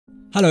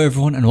Hello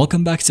everyone and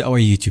welcome back to our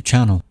YouTube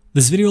channel.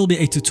 This video will be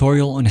a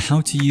tutorial on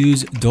how to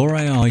use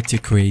Dora AI to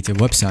create a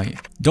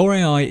website. Dora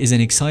AI is an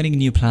exciting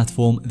new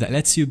platform that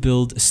lets you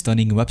build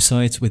stunning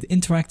websites with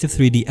interactive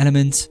 3D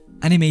elements,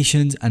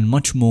 animations and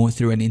much more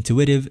through an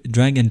intuitive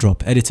drag and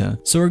drop editor.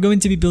 So we're going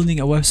to be building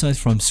a website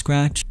from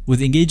scratch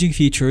with engaging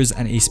features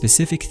and a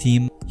specific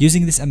theme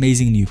using this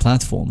amazing new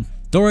platform.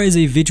 Dora is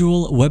a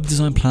visual web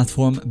design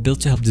platform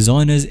built to help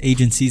designers,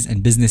 agencies,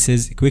 and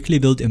businesses quickly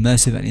build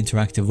immersive and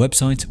interactive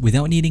websites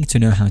without needing to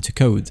know how to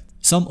code.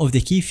 Some of the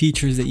key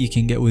features that you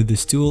can get with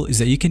this tool is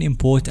that you can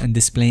import and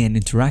display an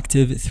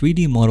interactive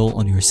 3D model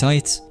on your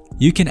site.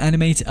 You can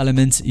animate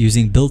elements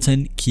using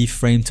built-in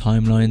keyframe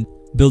timeline,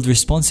 build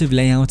responsive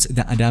layouts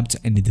that adapt to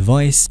any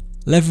device,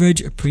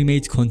 leverage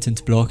pre-made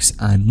content blocks,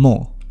 and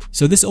more.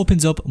 So this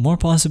opens up more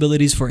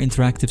possibilities for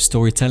interactive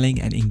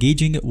storytelling and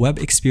engaging web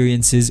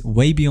experiences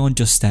way beyond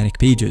just static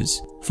pages.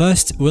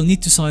 First, we'll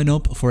need to sign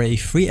up for a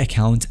free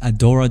account at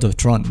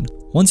dora.run.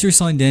 Once you're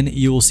signed in,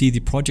 you will see the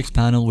project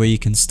panel where you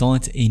can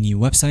start a new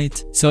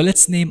website. So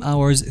let's name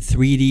ours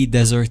 3D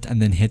Desert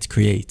and then hit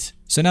create.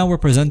 So now we're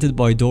presented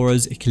by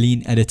Dora's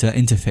clean editor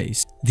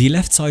interface. The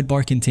left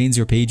sidebar contains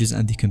your pages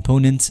and the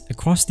components.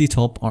 Across the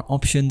top are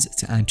options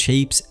to add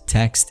shapes,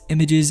 text,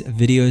 images,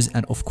 videos,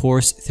 and of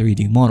course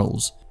 3D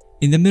models.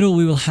 In the middle,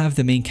 we will have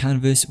the main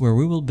canvas where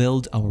we will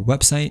build our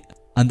website,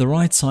 and the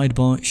right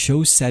sidebar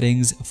shows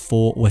settings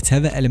for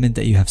whatever element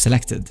that you have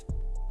selected.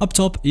 Up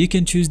top, you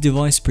can choose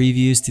device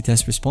previews to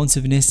test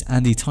responsiveness,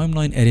 and the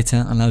timeline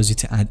editor allows you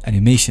to add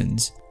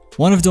animations.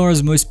 One of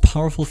Dora's most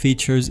powerful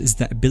features is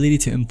the ability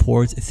to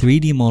import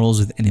 3D models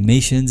with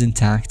animations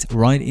intact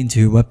right into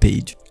your web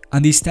page.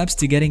 And the steps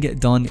to getting it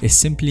done is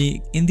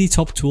simply in the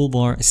top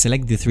toolbar,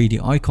 select the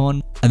 3D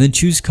icon and then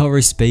choose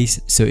cover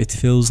space so it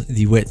fills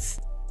the width.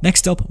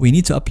 Next up, we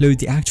need to upload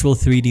the actual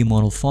 3D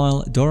model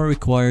file. Dora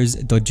requires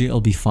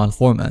 .glb file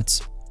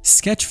formats.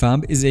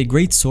 Sketchfab is a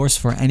great source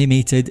for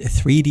animated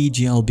 3D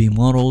GLB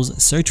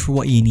models. Search for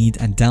what you need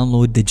and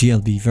download the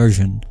GLB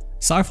version.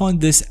 So I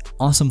found this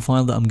awesome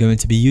file that I'm going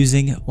to be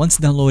using. Once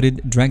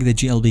downloaded, drag the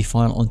GLB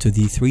file onto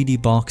the 3D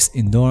box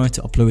in Dora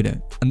to upload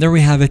it. And there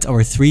we have it,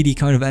 our 3D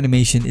kind of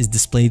animation is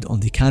displayed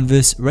on the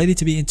canvas, ready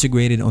to be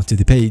integrated onto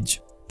the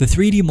page. The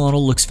 3D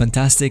model looks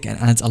fantastic and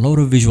adds a lot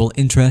of visual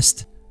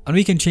interest. And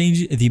we can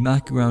change the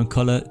background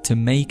color to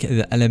make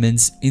the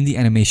elements in the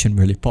animation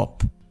really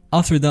pop.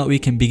 After that, we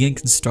can begin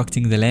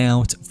constructing the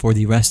layout for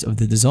the rest of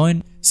the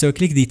design. So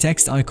click the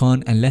text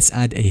icon and let's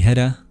add a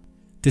header.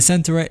 To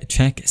center it,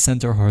 check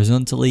center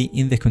horizontally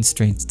in the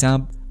constraints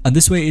tab, and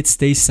this way it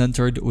stays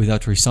centered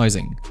without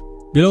resizing.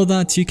 Below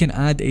that, you can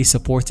add a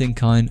supporting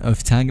kind of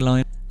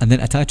tagline and then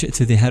attach it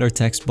to the header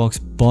text box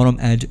bottom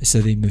edge so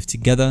they move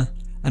together.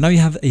 And now you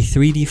have a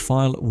 3D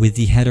file with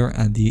the header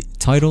and the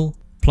title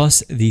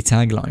plus the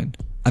tagline.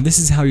 And this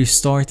is how you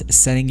start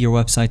setting your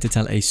website to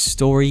tell a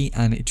story,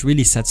 and it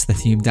really sets the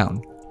theme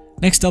down.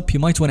 Next up, you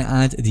might want to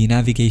add the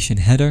navigation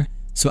header.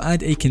 So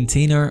add a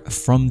container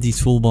from the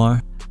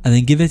toolbar and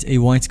then give it a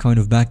white kind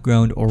of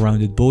background or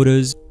rounded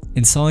borders.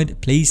 Inside,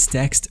 place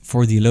text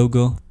for the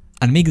logo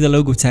and make the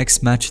logo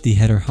text match the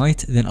header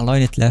height, then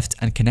align it left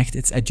and connect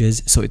its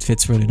edges so it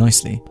fits really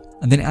nicely.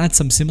 And then add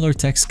some similar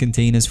text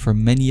containers for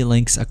many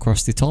links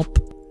across the top.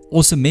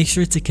 Also, make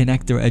sure to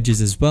connect their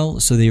edges as well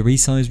so they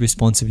resize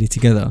responsively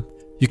together.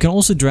 You can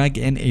also drag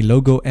in a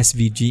logo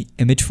SVG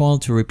image file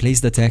to replace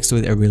the text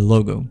with a real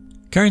logo.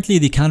 Currently,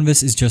 the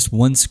canvas is just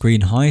one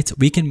screen height.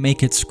 We can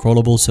make it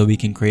scrollable so we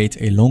can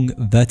create a long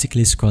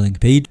vertically scrolling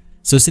page.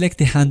 So select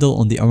the handle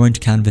on the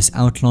orange canvas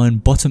outline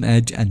bottom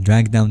edge and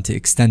drag down to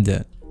extend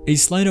it. A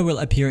slider will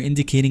appear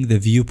indicating the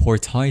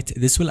viewport height.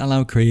 This will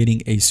allow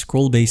creating a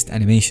scroll-based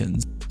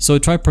animations. So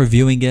try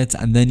previewing it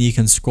and then you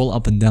can scroll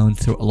up and down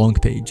through a long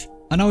page.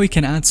 And now we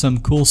can add some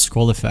cool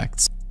scroll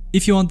effects.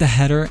 If you want the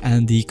header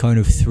and the kind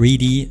of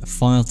 3D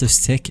file to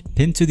stick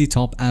pinned to the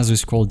top as we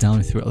scroll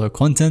down through other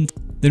content,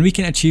 then we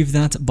can achieve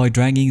that by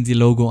dragging the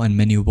logo and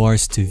menu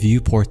bars to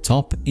viewport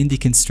top in the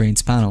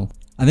constraints panel.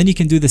 And then you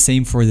can do the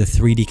same for the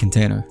 3D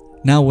container.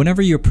 Now,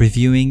 whenever you're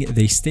previewing,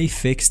 they stay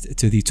fixed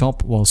to the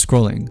top while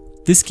scrolling.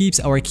 This keeps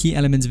our key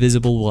elements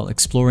visible while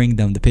exploring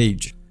down the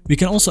page. We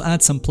can also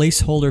add some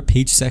placeholder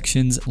page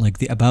sections like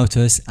the About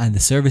Us and the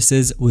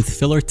Services with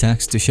filler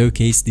text to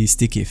showcase the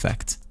sticky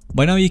effect.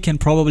 By now you can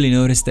probably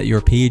notice that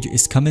your page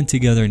is coming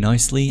together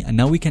nicely, and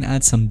now we can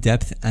add some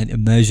depth and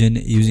immersion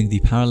using the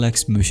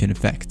parallax motion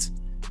effect.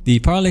 The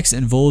parallax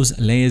involves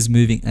layers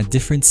moving at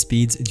different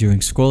speeds during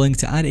scrolling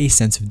to add a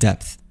sense of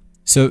depth.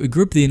 So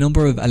group the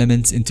number of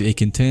elements into a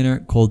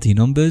container called the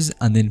numbers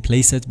and then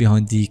place it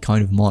behind the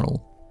kind of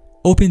model.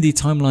 Open the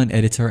timeline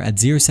editor at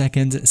 0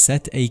 seconds,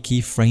 set a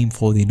keyframe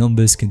for the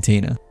numbers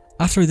container.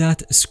 After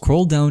that,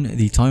 scroll down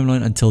the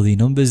timeline until the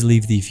numbers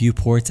leave the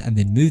viewport and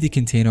then move the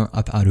container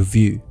up out of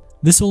view.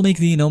 This will make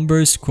the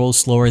numbers scroll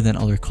slower than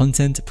other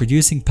content,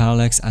 producing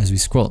parallax as we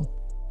scroll.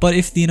 But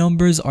if the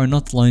numbers are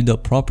not lined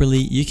up properly,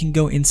 you can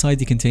go inside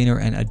the container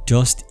and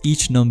adjust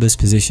each number's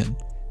position.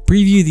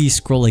 Preview the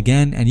scroll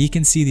again and you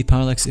can see the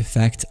parallax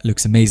effect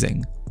looks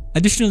amazing.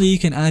 Additionally, you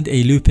can add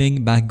a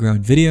looping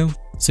background video.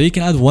 So you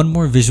can add one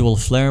more visual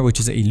flair, which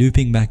is a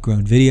looping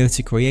background video,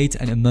 to create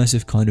an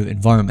immersive kind of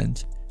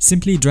environment.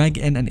 Simply drag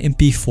in an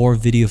MP4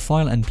 video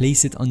file and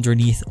place it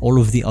underneath all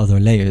of the other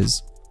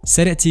layers.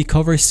 Set it to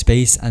cover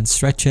space and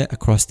stretch it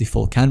across the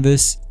full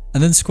canvas,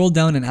 and then scroll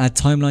down and add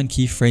timeline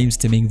keyframes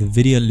to make the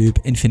video loop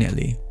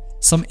infinitely.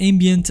 Some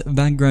ambient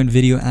background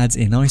video adds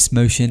a nice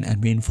motion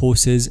and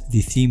reinforces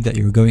the theme that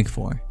you're going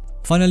for.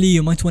 Finally,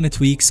 you might want to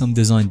tweak some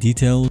design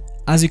details,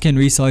 as you can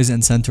resize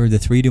and center the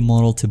 3D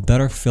model to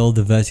better fill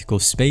the vertical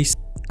space,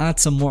 add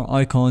some more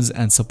icons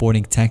and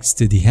supporting text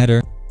to the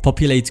header,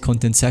 populate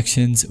content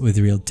sections with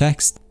real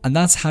text, and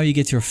that's how you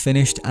get your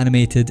finished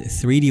animated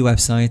 3D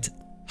website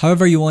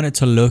however you want it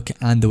to look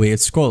and the way it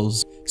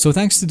scrolls. So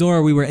thanks to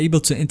Dora, we were able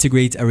to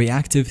integrate a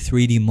reactive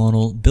 3D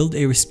model, build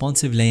a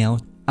responsive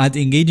layout, add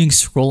engaging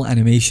scroll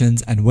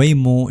animations, and way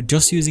more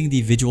just using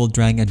the visual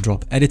drag and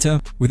drop editor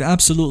with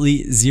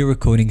absolutely zero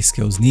coding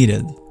skills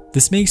needed.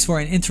 This makes for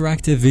an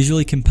interactive,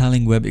 visually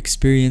compelling web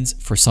experience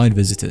for site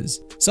visitors.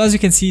 So as you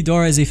can see,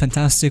 Dora is a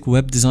fantastic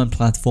web design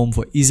platform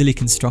for easily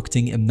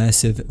constructing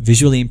immersive,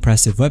 visually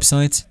impressive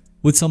websites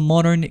with some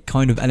modern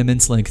kind of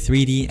elements like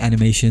 3D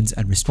animations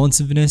and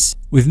responsiveness,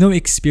 with no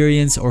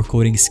experience or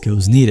coding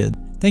skills needed.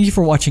 Thank you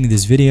for watching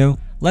this video.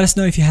 Let us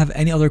know if you have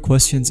any other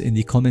questions in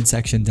the comment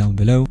section down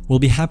below. We'll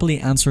be happily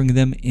answering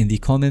them in the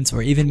comments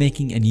or even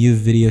making a new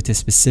video to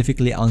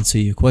specifically answer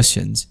your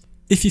questions.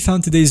 If you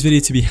found today's video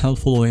to be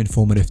helpful or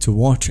informative to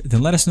watch,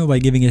 then let us know by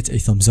giving it a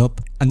thumbs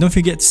up. And don't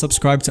forget to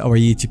subscribe to our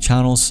YouTube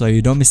channel so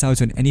you don't miss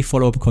out on any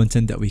follow-up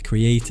content that we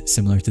create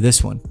similar to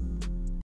this one.